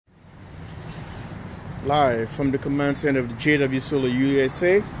live from the command center of the jwsolarusa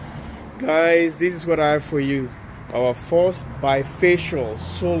USA. Guys, this is what I have for you. Our first bifacial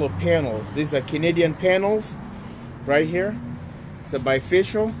solar panels. These are Canadian panels right here. It's a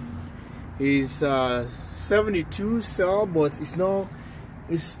bifacial. It's 72 cell, but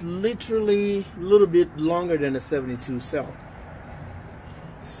it's literally a little bit longer than a 72 cell.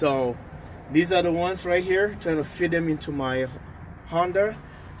 So these are the ones right here, trying to fit them into my Honda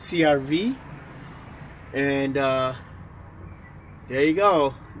CRV. And there you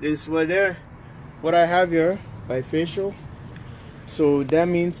go. This is what I have here, bifacial. So that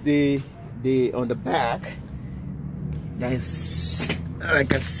means they on the back, that's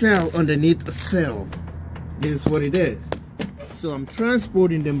like a cell underneath a cell. This is what it is. So I'm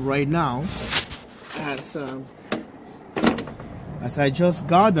transporting them right now as I just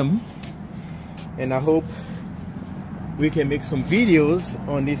got them, and I hope we can make some videos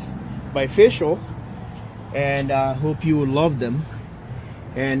on this bifacial, and I hope you will love them.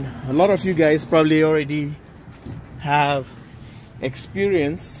 And a lot of you guys probably already have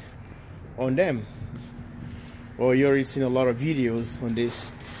experience on them, or you already seen a lot of videos on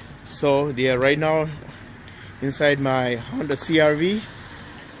this. So they are right now inside my Honda CRV.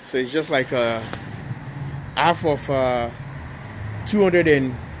 So it's just like a half of a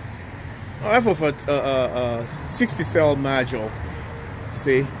 60 cell module.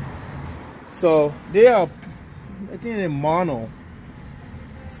 See, so they are, I think they're mono.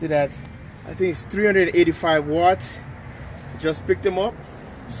 See that? I think it's 385 watts. Just picked them up.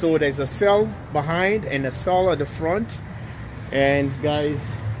 So there's a cell behind and a cell at the front. And guys,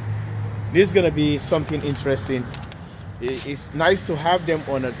 this is gonna be something interesting. It's nice to have them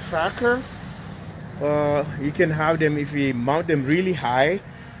on a tracker. You can have them if you mount them really high,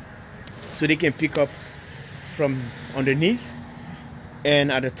 so they can pick up from underneath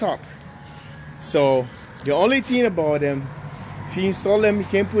and at the top. So the only thing about them, if you install them, you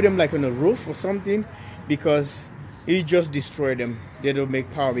can't put them like on a roof or something, because you just destroy them. They don't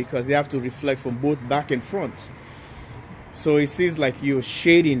make power because they have to reflect from both back and front. So it seems like you're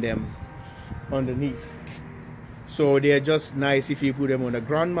shading them underneath. So they are just nice if you put them on a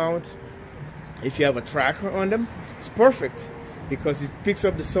ground mount. If you have a tracker on them, it's perfect because it picks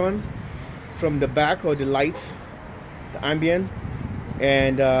up the sun from the back, or the light, the ambient,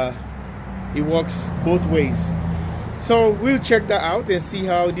 and it works both ways. So we'll check that out and see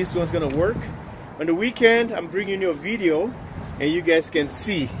how this one's gonna work. On the weekend, I'm bringing you a video and you guys can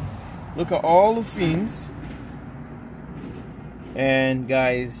see. Look at all the fins. And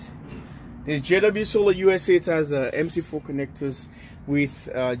guys, this jwsolarusa USA, it has MC4 connectors with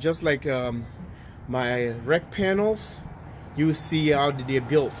just like my rec panels. You see how they're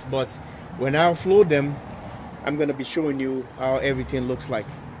built, but when I offload them, I'm gonna be showing you how everything looks like.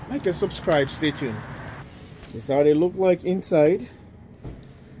 Like and subscribe, stay tuned. This is how they look like inside.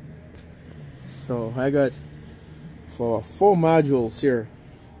 So I got 4 modules here.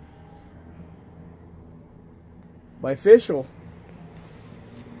 Bifacial.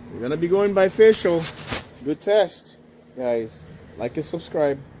 We're gonna be going bifacial. Good test, guys. Like and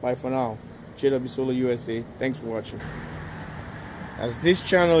subscribe. Bye for now. jwsolarusa USA. Thanks for watching. As this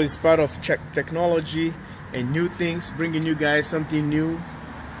channel is part of technology and new things, bringing you guys something new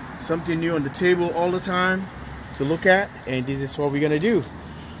on the table all the time to look at, and this is what we're gonna do.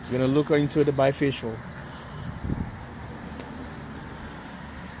 We're gonna look into the bifacial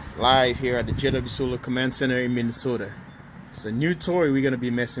live here at the jwsolarusa Command Center in Minnesota. It's a new toy we're gonna be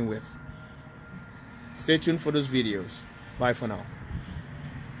messing with. Stay tuned for those videos. Bye for now.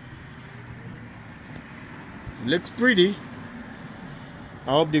 It looks pretty.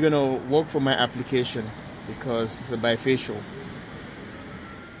 I hope they're gonna work for my application because it's a bifacial.